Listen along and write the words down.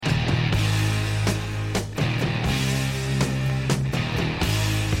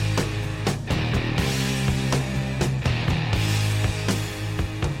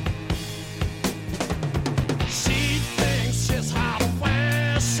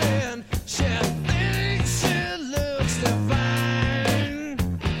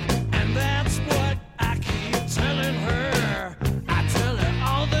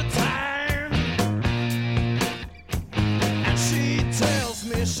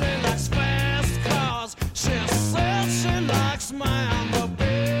she likes fast cars. She says she likes mine the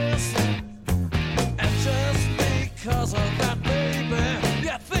best. And just because of that, baby,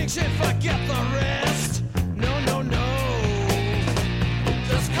 you think she'd forget the rest? No, no, no.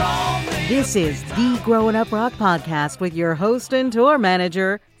 Just call me. This is the Growing Up Rock podcast with your host and tour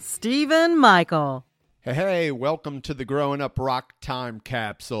manager, Stephen Michael. Hey, welcome to the Growing Up Rock Time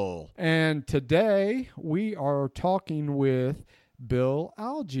Capsule. And today we are talking with Bill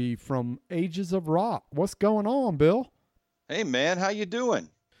Algee from Ages of Rock. What's going on, Bill? Hey, man, how you doing?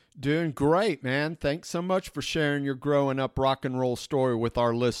 Doing great, man. Thanks so much for sharing your growing up rock and roll story with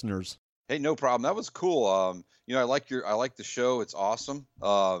our listeners. Hey, no problem. That was cool. I like the show. It's awesome.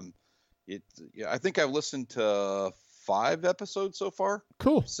 I think I've listened to 5 episodes so far.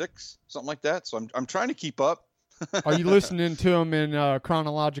 Cool. 6, something like that. So I'm trying to keep up. Are you listening to them in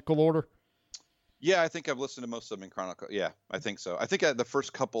chronological order? Yeah, I think I've listened to most of them in chronological. Yeah, I think so. I think the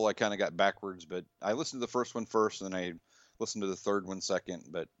first couple I kind of got backwards, but I listened to the first one first, and then I listened to the third one second.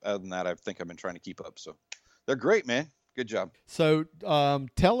 But other than that, I think I've been trying to keep up. So they're great, man. Good job. So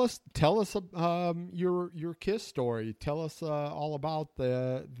tell us your Kiss story. Tell us all about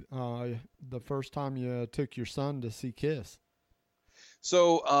the first time you took your son to see Kiss.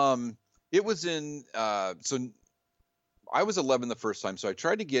 So it was so I was 11 the first time, so I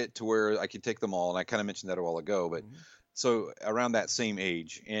tried to get to where I could take them all, and I kind of mentioned that a while ago, but so around that same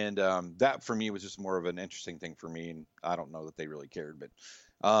age, and that for me was just more of an interesting thing for me, and I don't know that they really cared, but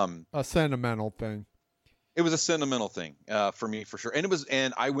a sentimental thing. It was a sentimental thing for me for sure,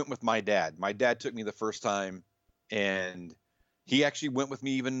 and I went with my dad. My dad took me the first time, and he actually went with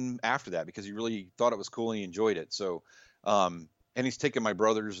me even after that because he really thought it was cool and he enjoyed it. So, and he's taken my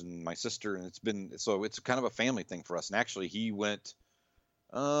brothers and my sister, and it's kind of a family thing for us. And actually, he went.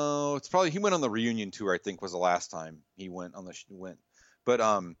 He went on the reunion tour. I think was the last time he went on but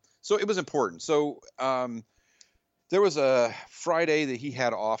so it was important. So there was a Friday that he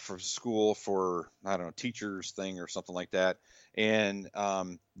had off from school for, I don't know, teachers thing or something like that. And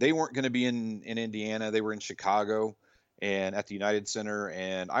they weren't going to be in Indiana. They were in Chicago and at the United Center.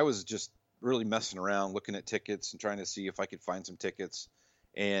 And I was just really messing around, looking at tickets and trying to see if I could find some tickets.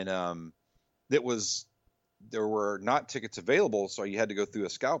 And there were not tickets available, so you had to go through a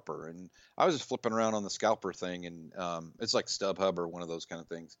scalper. And I was just flipping around on the scalper thing. And it's like StubHub or one of those kind of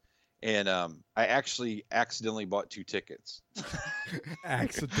things. And I actually accidentally bought 2 tickets.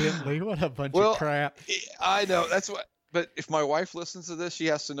 Accidentally? What a bunch of crap. I know. That's what. But if my wife listens to this, she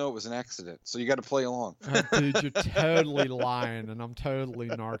has to know it was an accident. So you got to play along. Dude, you're totally lying, and I'm totally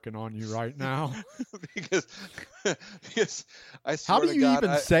narking on you right now. because I swear How do to you God,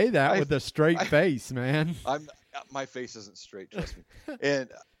 even say that with a straight face, man? My face isn't straight, trust me.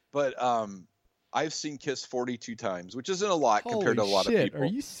 But I've seen Kiss 42 times, which isn't a lot compared to a lot of people. Are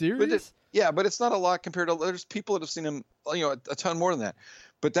you serious? But it's not a lot compared to there's people that have seen him, a ton more than that.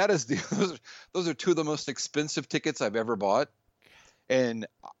 But that is those are 2 of the most expensive tickets I've ever bought, and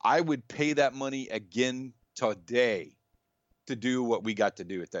I would pay that money again today to do what we got to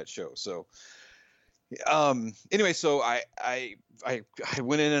do at that show. So anyway, so I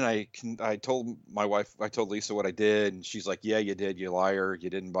went in and I told my wife, I told Lisa what I did, and she's like, "Yeah, you did, you liar.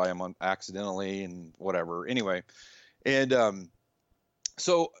 You didn't buy them accidentally and whatever." Anyway, and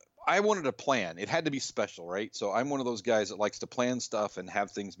so I wanted a plan. It had to be special, right? So I'm one of those guys that likes to plan stuff and have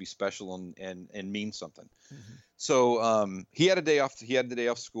things be special and mean something. Mm-hmm. So he had a day off. He had the day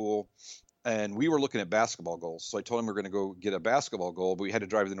off school, and we were looking at basketball goals. So I told him we we're going to go get a basketball goal, but we had to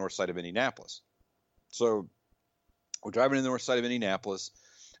drive to the north side of Indianapolis. So we're driving to the north side of Indianapolis,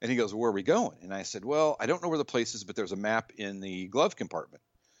 and he goes, "Where are we going?" And I said, "Well, I don't know where the place is, but there's a map in the glove compartment."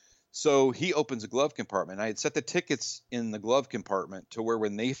 So he opens a glove compartment. I had set the tickets in the glove compartment to where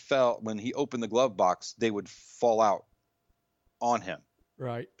when he opened the glove box, they would fall out on him.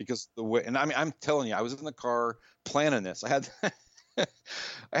 Right. Because the way, and I mean, I'm telling you, I was in the car planning this. I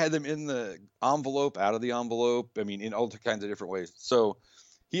had them in the envelope, out of the envelope. I mean, in all kinds of different ways. So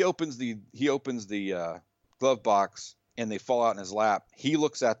he opens the glove box and they fall out in his lap. He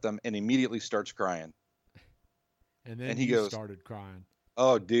looks at them and immediately starts crying. And then he started crying.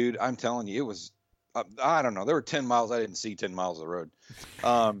 Oh, dude, I'm telling you, it was, I don't know. There were 10 miles. I didn't see 10 miles of the road.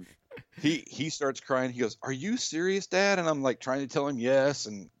 He starts crying. He goes, "Are you serious, Dad?" And I'm like trying to tell him yes.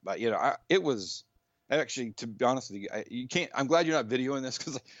 And, it was actually, to be honest with you, I'm glad you're not videoing this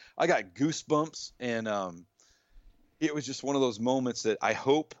because I got goosebumps. And it was just one of those moments that I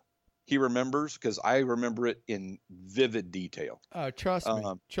hope he remembers because I remember it in vivid detail.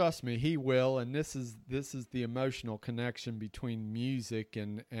 Trust me, he will. And this is the emotional connection between music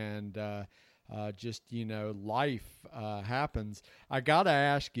and just, life happens. I got to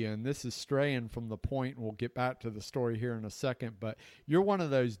ask you, and this is straying from the point, and we'll get back to the story here in a second, but you're one of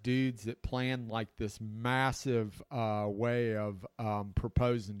those dudes that planned like this massive way of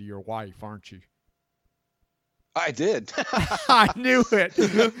proposing to your wife, aren't you? I did. I knew it.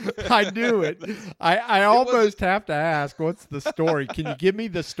 I knew it. I almost have to ask, what's the story? Can you give me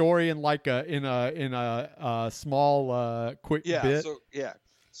the story in like a small quick bit?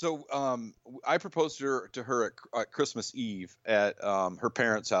 So I proposed to her at Christmas Eve at her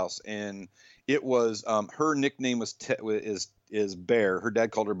parents' house, and it was her nickname was is Bear. Her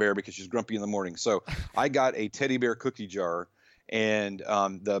dad called her Bear because she's grumpy in the morning. So I got a teddy bear cookie jar, and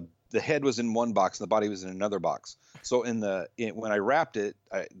the head was in one box and the body was in another box. So when I wrapped it,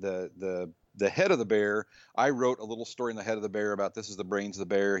 the head of the bear, I wrote a little story in the head of the bear about this is the brains of the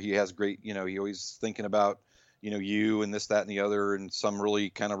bear. He has great, he always thinking about, you and this, that, and the other, and some really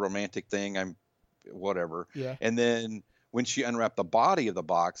kind of romantic thing. Whatever. Yeah. And then when she unwrapped the body of the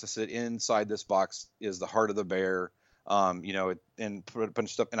box, I said, inside this box is the heart of the bear. And put a bunch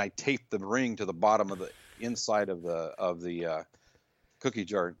of stuff, and I taped the ring to the bottom of the inside of the cookie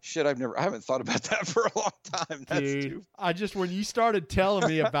jar. Shit, I haven't thought about that for a long time. Dude, when you started telling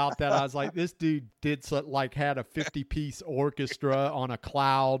me about that, I was like, this dude had a 50-piece orchestra on a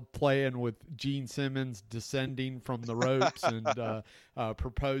cloud playing with Gene Simmons descending from the ropes and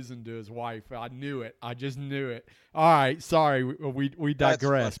proposing to his wife. I knew it. I just knew it. All right, sorry, we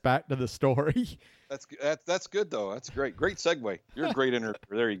digress. Back to the story. That's good though. That's great. Great segue. You're a great interviewer.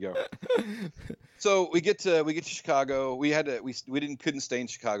 There you go. So we get to Chicago. We couldn't stay in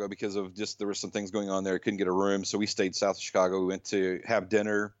Chicago because of just there were some things going on there. I couldn't get a room, so we stayed south of Chicago. We went to have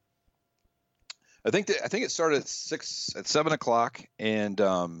dinner. I think it started at 7 o'clock, and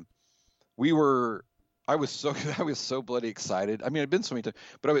I was so bloody excited. I mean, I'd been so many times,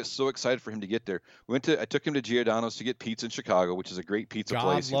 but I was so excited for him to get there. I took him to Giordano's to get pizza in Chicago, which is a great pizza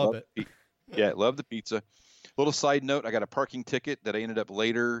place. Love it. Yeah, love the pizza. Little side note, I got a parking ticket that I ended up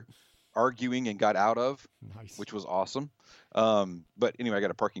later arguing and got out of, nice, which was awesome. But anyway, I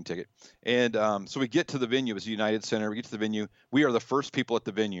got a parking ticket. And so we get to the venue. It was United Center. We get to the venue. We are the first people at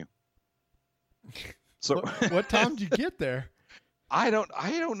the venue. So what time did you get there? I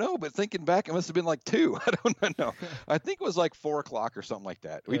don't know, but thinking back, it must have been like 2. I don't know. I think it was like 4 o'clock or something like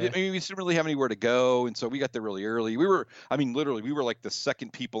that. We didn't really have anywhere to go, and so we got there really early. We were like the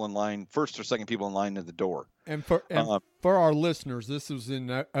second people in line, first or second people in line at the door. And for our listeners, this was in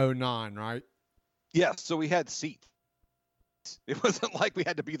 2009, right? Yeah, so we had seats. It wasn't like we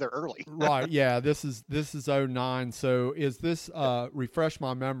had to be there early. Right, yeah, this is 2009. So is this refresh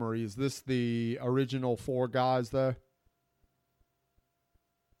my memory, is this the original 4 guys though?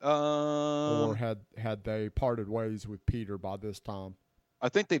 Or had they parted ways with Peter by this time? I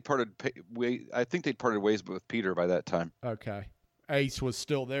think they'd parted ways with Peter by that time. Okay. Ace was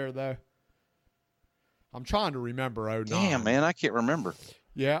still there though. I'm trying to remember 2009. Damn, man, I can't remember.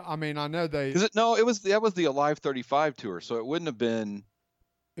 Yeah, I mean, I know they. That was the Alive 35 tour, so it wouldn't have been.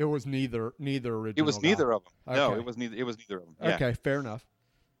 It was neither original. It was neither guy. of them. Okay. No, it was neither of them. Yeah. Okay, fair enough.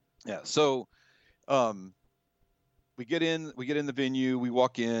 Yeah. So, we get in the venue. We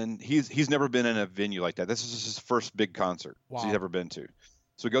walk in. He's never been in a venue like that. This is his first big concert he's ever been to.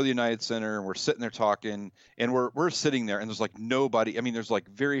 So we go to the United Center and we're sitting there talking, and we're sitting there, and there's like nobody. I mean, there's like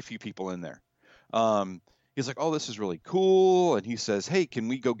very few people in there. He's like, "Oh, this is really cool," and he says, "Hey, can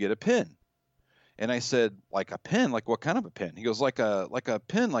we go get a pin?" And I said, "Like a pin? Like what kind of a pin?" He goes, "Like a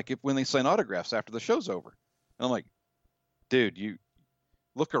pin, like when they sign autographs after the show's over." And I'm like, "Dude, you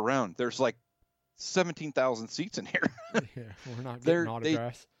look around. There's like 17,000 seats in here. Yeah, we're not getting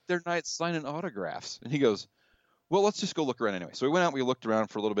autographs. They're not signing autographs." And he goes, "Well, let's just go look around anyway." So we went out, we looked around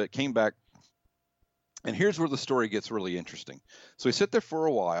for a little bit, came back, and here's where the story gets really interesting. So we sit there for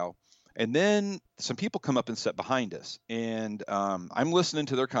a while, and then some people come up and sit behind us, and I'm listening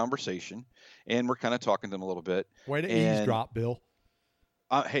to their conversation, and we're kind of talking to them a little bit. Way to eavesdrop, Bill.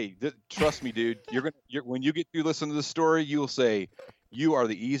 Hey, trust me, dude. When you get to listen to the story, you will say, "You are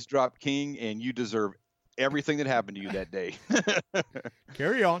the eavesdrop king, and you deserve everything that happened to you that day."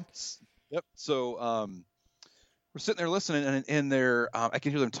 Carry on. Yep. So we're sitting there listening, and they're I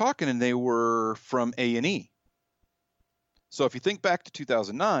can hear them talking, and they were from A&E. So if you think back to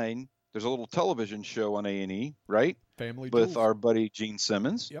 2009, there's a little television show on A&E, right? Family with Jewels. Our buddy Gene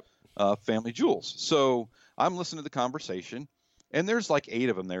Simmons. Yep. Family Jewels. So I'm listening to the conversation, and there's like 8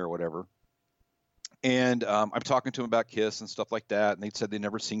 of them there or whatever. And I'm talking to them about Kiss and stuff like that. And they said they'd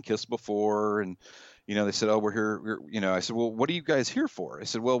never seen Kiss before. And, they said, "Oh, we're here." I said, "Well, what are you guys here for?" I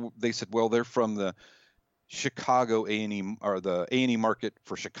said, "Well," they said, "Well, they're from the Chicago A&E, or the A&E market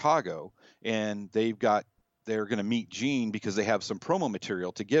for Chicago, and they're going to meet Gene because they have some promo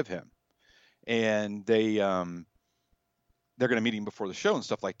material to give him, and they're going to meet him before the show and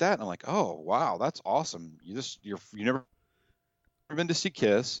stuff like that. And I'm like, oh wow, that's awesome. You never been to see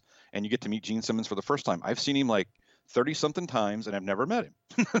Kiss, and you get to meet Gene Simmons for the first time. I've seen him like 30 something times, and I've never met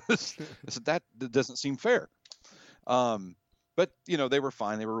him. I said that doesn't seem fair. But they were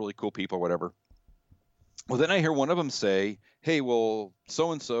fine. They were really cool people, whatever. Well, then I hear one of them say, hey, well,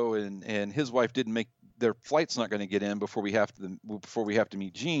 so-and-so and his wife didn't make their flight's not going to get in before we have to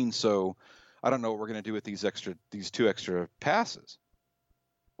meet Gene. So I don't know what we're going to do with these 2 extra passes.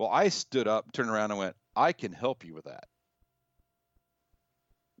 Well, I stood up, turned around and went, I can help you with that.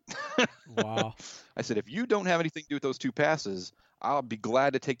 Wow. I said, if you don't have anything to do with those 2 passes, I'll be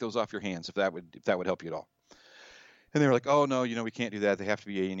glad to take those off your hands if that would help you at all. And they were like, oh no, we can't do that. They have to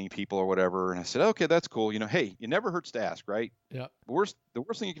be A&E people or whatever. And I said, okay, that's cool. Hey, it never hurts to ask, right? Yeah. The worst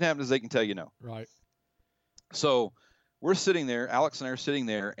thing you can happen is they can tell you no. Right. So we're sitting there, Alex and I are sitting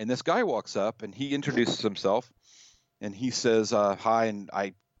there, and this guy walks up and he introduces himself and he says, hi. And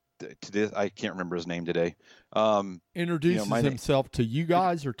I can't remember his name today. Introduces himself to you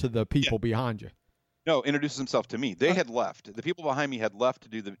guys or to the people behind you? No, introduces himself to me. They had left. The people behind me had left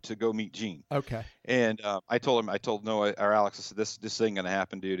to go meet Gene. Okay. And I told Noah or Alex, I said, this ain't gonna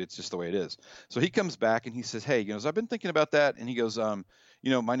happen, dude. It's just the way it is. So he comes back and he says, hey, I've been thinking about that. And he goes,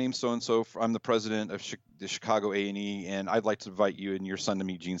 my name's so and so. I'm the president of the Chicago A&E, and I'd like to invite you and your son to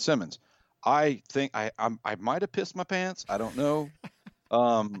meet Gene Simmons. I think I might have pissed my pants. I don't know.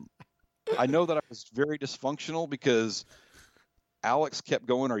 I know that I was very dysfunctional because Alex kept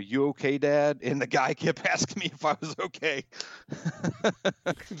going, are you okay, Dad? And the guy kept asking me if I was okay.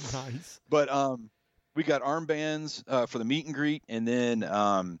 Nice. But we got armbands for the meet and greet, and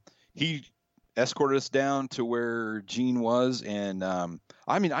then he escorted us down to where Gene was. And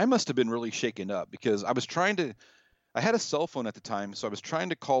I must have been really shaken up because I had a cell phone at the time, so I was trying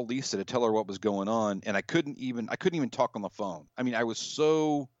to call Lisa to tell her what was going on, and I couldn't even talk on the phone. I was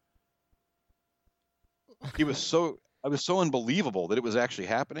so unbelievable that it was actually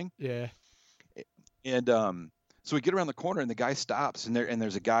happening. Yeah. And so we get around the corner and the guy stops, and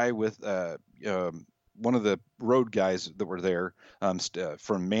there's a guy with one of the road guys that were there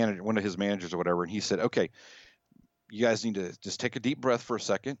from one of his managers or whatever. And he said, okay, you guys need to just take a deep breath for a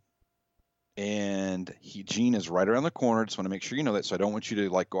second. And Gene is right around the corner. Just want to make sure you know that. So I don't want you to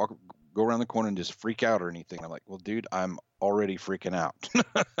like go around the corner and just freak out or anything. I'm like, well, dude, I'm already freaking out.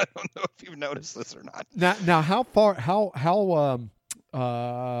 I don't know if you've noticed this or not. Now, how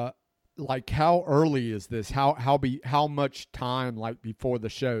early is this? How much time like before the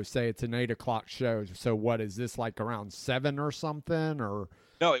show? Say it's an 8 o'clock show. So what is this, like around 7 or something? Or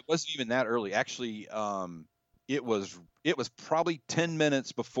no, it wasn't even that early. Actually, it was probably 10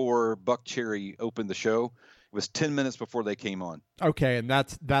 minutes before Buck Cherry opened the show. It was 10 minutes before they came on. Okay, and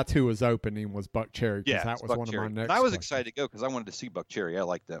that's who was opening, was Buck Cherry. Yeah, that was Buck one Cherry. of my next. And I was questions. excited to go because I wanted to see Buck Cherry. I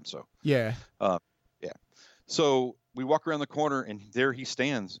like them so. Yeah. Yeah. So we walk around the corner, and there he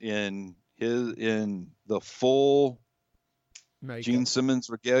stands in the full Makeup. Gene Simmons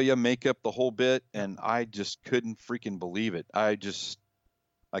regalia, makeup, the whole bit, and I just couldn't freaking believe it. I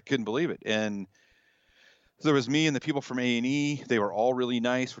couldn't believe it. And so there was me and the people from A&E. They were all really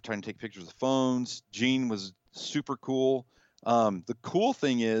nice. We're trying to take pictures with phones. Gene was super cool. The cool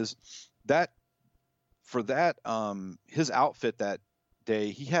thing is that his outfit that day,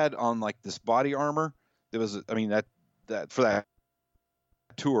 he had on like this body armor. There was, that for that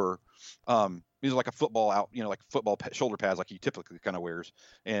tour, he was like a football like football shoulder pads like he typically kind of wears,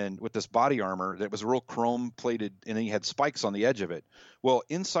 and with this body armor that was real chrome plated, and then he had spikes on the edge of it. Well,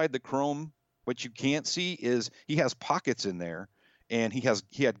 inside the chrome, what you can't see is he has pockets in there, and he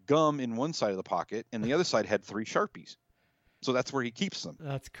had gum in one side of the pocket, and the other side had 3 Sharpies. So that's where he keeps them.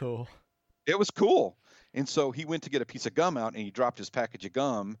 That's cool. It was cool. And so he went to get a piece of gum out, and he dropped his package of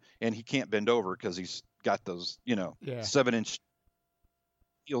gum, and he can't bend over because he's got those, 7-inch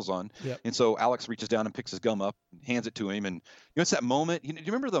heels on. Yep. And so Alex reaches down and picks his gum up, and hands it to him. And it's that moment. Do you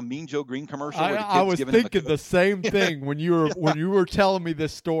remember the Mean Joe Green commercial? I was thinking the same thing when you were telling me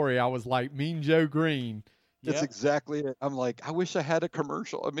this story. I was like, Mean Joe Green. That's exactly it. I'm like, I wish I had a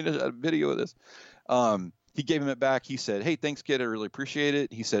commercial. A video of this. He gave him it back. He said, "Hey, thanks, kid. I really appreciate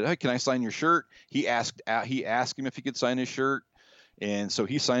it." He said, "Hey, can I sign your shirt?" He asked him if he could sign his shirt, and so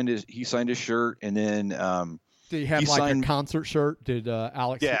he signed his shirt. And then did he have a concert shirt? Did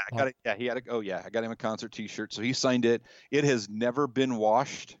Alex? Yeah, I got it. Yeah, he had I got him a concert T-shirt. So he signed it. It has never been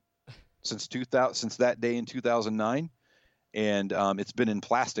washed since that day in 2009. and it's been in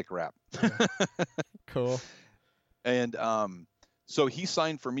plastic wrap. Cool. And so he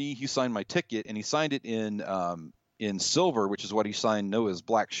signed for me. He signed my ticket, and he signed it in silver, which is what he signed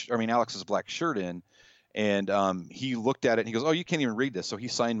Alex's black shirt in. And he looked at it and he goes, "Oh, you can't even read this." So he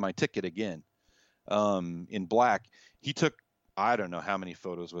signed my ticket again in black. He took, I don't know how many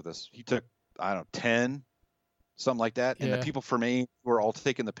photos with us. He took, I don't know, 10, something like that. And the people for me were all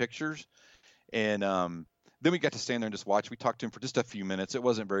taking the pictures. And then we got to stand there and just watch. We talked to him for just a few minutes. It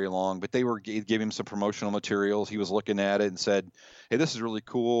wasn't very long, but they gave him some promotional materials. He was looking at it and said, "Hey, this is really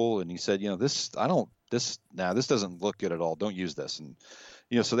cool." And he said, this doesn't look good at all. Don't use this. And,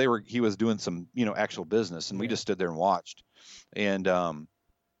 so he was doing some, actual business, and we just stood there and watched. And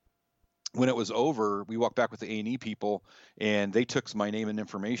when it was over, we walked back with the A&E people, and they took my name and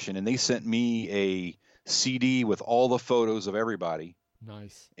information, and they sent me a CD with all the photos of everybody.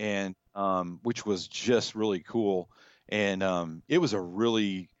 Nice. And which was just really cool. And it was a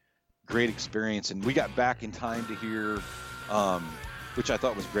really great experience. And we got back in time to hear, which I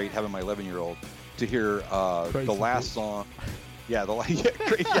thought was great, having my 11-year-old, to hear the last song. Yeah, the last.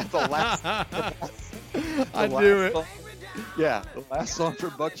 I knew it. Yeah, the last song for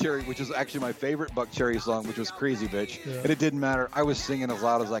Buck Cherry, which is actually my favorite Buck Cherry song, which was Crazy Bitch. Yeah. And it didn't matter. I was singing as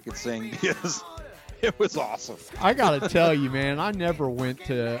loud as I could sing because it was awesome. I got to tell you, man, I never went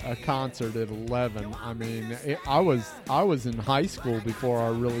to a concert at 11. I mean, I was in high school before I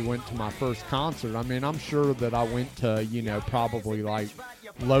really went to my first concert. I mean, I'm sure that I went to, probably like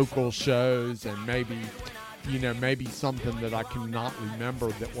local shows and maybe something that I cannot remember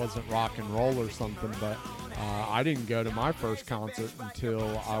that wasn't rock and roll or something. But I didn't go to my first concert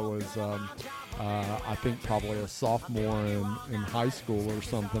until I was I think probably a sophomore in high school or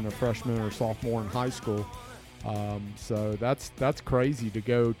something, a freshman or sophomore in high school. So that's crazy to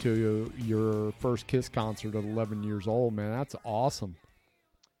go to your first Kiss concert at 11 years old, man. That's awesome.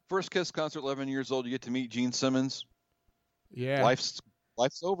 First Kiss concert, 11 years old. You get to meet Gene Simmons. Yeah, life's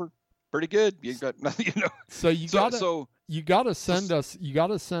over. Pretty good. You got nothing, So you gotta send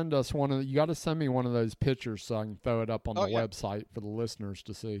me one of those pictures so I can throw it up on the website for the listeners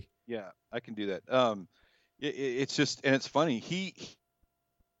to see. Yeah, I can do that. It's just, and it's funny. He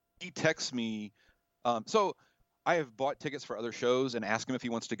texts me. So I have bought tickets for other shows and asked him if he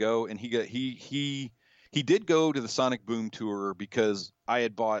wants to go, and he did go to the Sonic Boom tour because I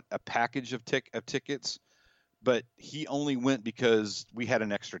had bought a package of tickets, but he only went because we had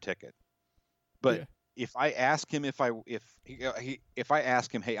an extra ticket. But if I ask him if I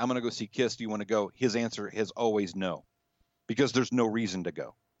ask him, "Hey, I'm going to go see Kiss, do you want to go?" His answer is always no, because there's no reason to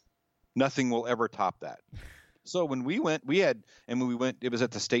go. Nothing will ever top that. So when we went, it was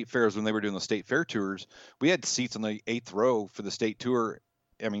at the state fairs when they were doing the state fair tours. We had seats on the 8th row for the state tour.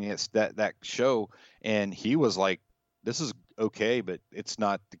 I mean, it's that show. And he was like, "This is okay, but it's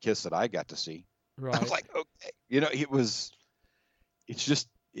not the Kiss that I got to see." Right. I was like, okay.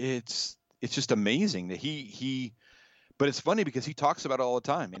 It's just amazing that he but it's funny because he talks about it all the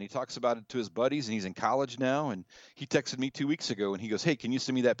time, and he talks about it to his buddies, and he's in college now. And he texted me 2 weeks ago and he goes, "Hey, can you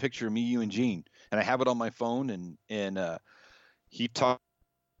send me that picture of me, you, and Gene?" And I have it on my phone, and he talks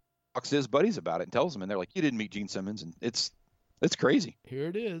to his buddies about it and tells them, and they're like, "You didn't meet Gene Simmons." And it's crazy. Here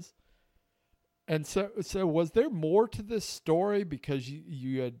it is. And so was there more to this story because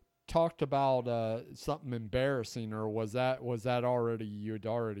you had talked about something embarrassing, or was that already, you had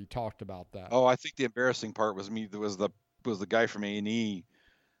already talked about that? Oh, I think the embarrassing part was the guy from A&E,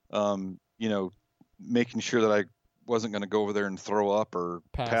 making sure that I wasn't going to go over there and throw up or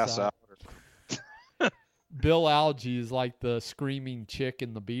pass out. Bill Algee is like the screaming chick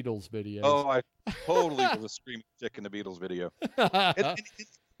in the Beatles video. Oh, I totally was a screaming chick in the Beatles video. And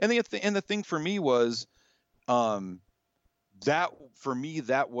the thing for me was, that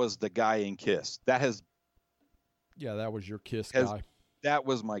was the guy in Kiss. That was your Kiss guy. That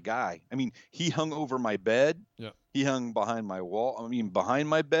was my guy. I mean, he hung over my bed. Yeah. He hung behind my wall. I mean, behind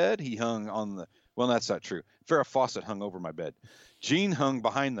my bed. He hung on the. Well, that's not true. Farrah Fawcett hung over my bed. Gene hung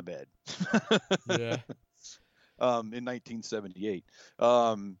behind the bed. Yeah. In 1978.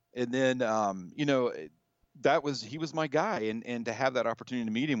 And then he was my guy, and to have that opportunity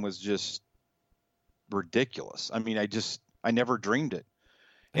to meet him was just ridiculous. I mean, I never dreamed it.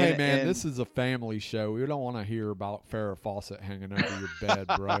 Hey, man, this is a family show. We don't want to hear about Farrah Fawcett hanging over your bed,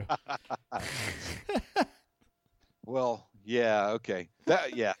 bro. Well, yeah, okay.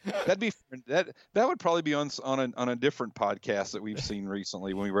 That'd be that would probably be on a different podcast that we've seen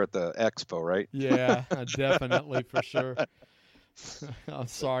recently when we were at the expo, right? Yeah, definitely, for sure. I'm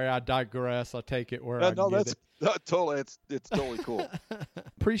sorry, I digress. I take it where I can get it. Totally, it's totally cool.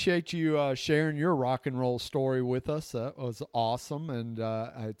 appreciate you sharing your rock and roll story with us. That was awesome, and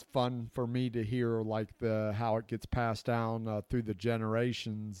it's fun for me to hear how it gets passed down through the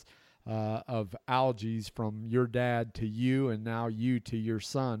generations of Algee's, from your dad to you, and now you to your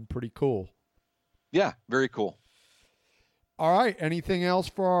son. Pretty cool. Yeah, very cool. All right. Anything else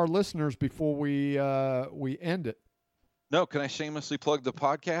for our listeners before we end it? No, can I shamelessly plug the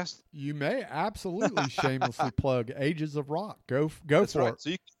podcast? You may absolutely shamelessly plug Ages of Rock. Go That's for right. it. So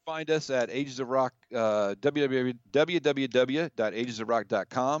you can find us at Ages of Rock,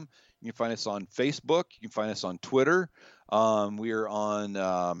 www.agesofrock.com. You can find us on Facebook. You can find us on Twitter. We are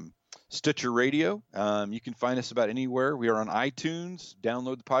on Stitcher Radio. You can find us about anywhere. We are on iTunes.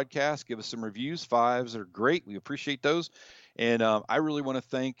 Download the podcast. Give us some reviews. 5s are great. We appreciate those. And I really want to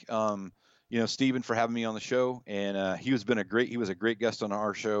thank Stephen for having me on the show. And he was a great guest on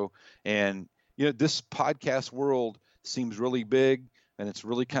our show. And this podcast world seems really big, and it's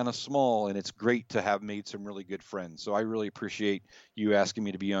really kind of small, and it's great to have made some really good friends. So I really appreciate you asking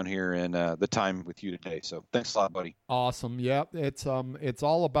me to be on here and the time with you today. So thanks a lot, buddy. Awesome. Yeah, it's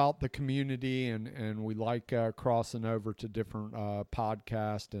all about the community, and we like crossing over to different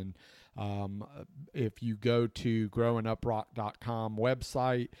podcasts. And if you go to growinguprock.com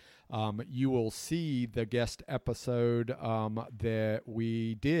website, you will see the guest episode that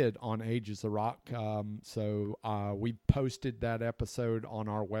we did on Ages of Rock. So we posted that episode on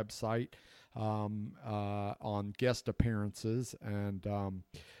our website on guest appearances, and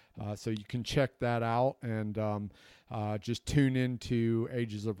so you can check that out, and just tune into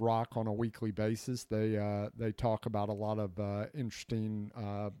Ages of Rock on a weekly basis. They talk about a lot of interesting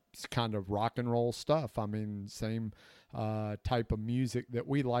kind of rock and roll stuff. I mean, same type of music that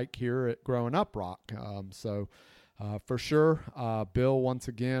we like here at Growing Up Rock. So for sure, Bill, once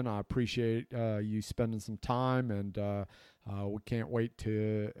again, I appreciate you spending some time, and we can't wait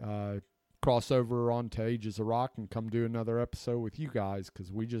to cross over onto Ages of Rock and come do another episode with you guys,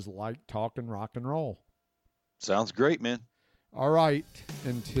 because we just like talking rock and roll. Sounds great, man. All right.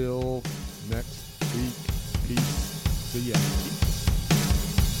 Until next week. Peace. See ya.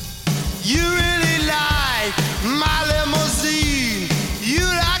 You really like my limousine. You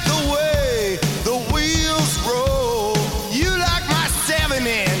like the way the wheels roll. You like my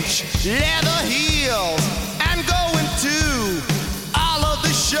 7-inch leather heels. And going to all of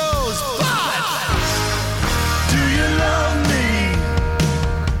the shows. But do you love me?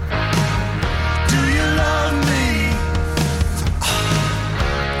 Do you love me?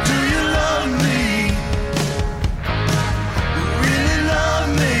 Do you love me? Really love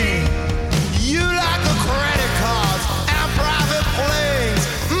me? You like the credit cards and private planes.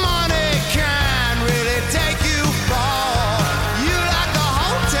 Money can really take you far. You like the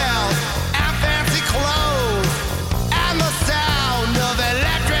hotels and fancy clothes and the sound of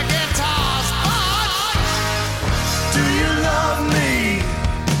electric guitars. But do you love me?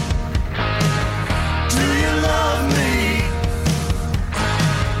 Do you love me?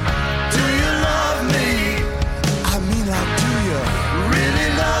 Do you love me? I mean, like, do you really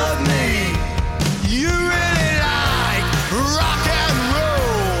love me? You really like rock and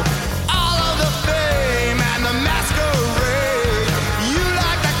roll, all of the fame and the masquerade. You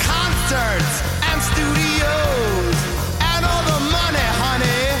like the concerts and studios and all the money,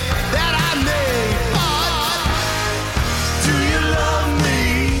 honey, that I made. But do you love me?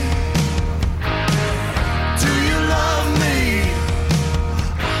 Do you love me?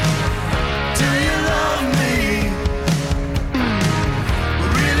 Do you love me?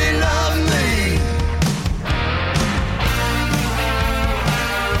 Really love me?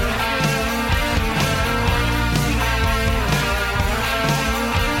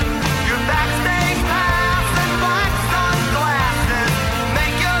 Your backstage pass and black sunglasses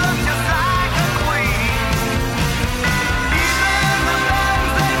make you look just like a queen. Even the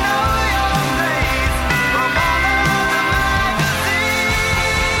fans, they know your face from all over the magazine.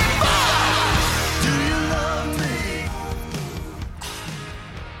 But do you love me?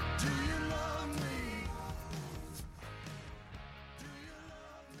 Do you love me? Do you love me?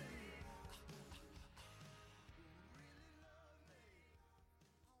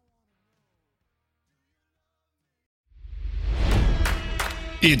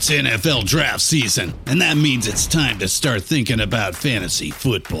 It's NFL draft season, and that means it's time to start thinking about fantasy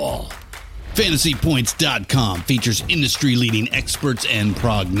football. FantasyPoints.com features industry-leading experts and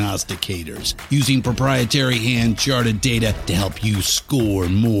prognosticators using proprietary hand-charted data to help you score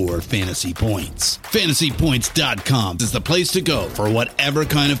more fantasy points. FantasyPoints.com is the place to go for whatever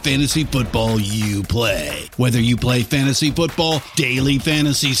kind of fantasy football you play. Whether you play fantasy football, daily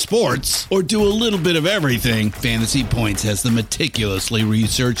fantasy sports, or do a little bit of everything, Fantasy Points has the meticulously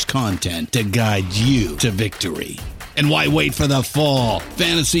researched content to guide you to victory. And why wait for the fall?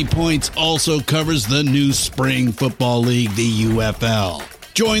 Fantasy Points also covers the new spring football league, the UFL.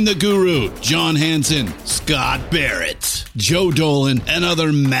 Join the guru, John Hansen, Scott Barrett, Joe Dolan, and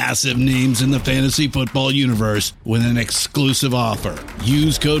other massive names in the fantasy football universe with an exclusive offer.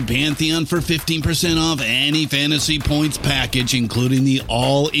 Use code Pantheon for 15% off any Fantasy Points package, including the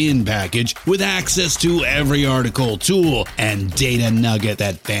all-in package, with access to every article, tool, and data nugget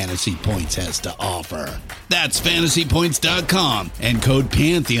that Fantasy Points has to offer. That's FantasyPoints.com and code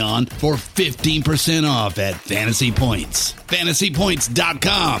Pantheon for 15% off at Fantasy Points.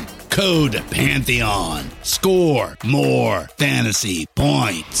 FantasyPoints.com, code Pantheon. Score more fantasy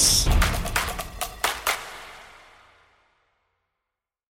points.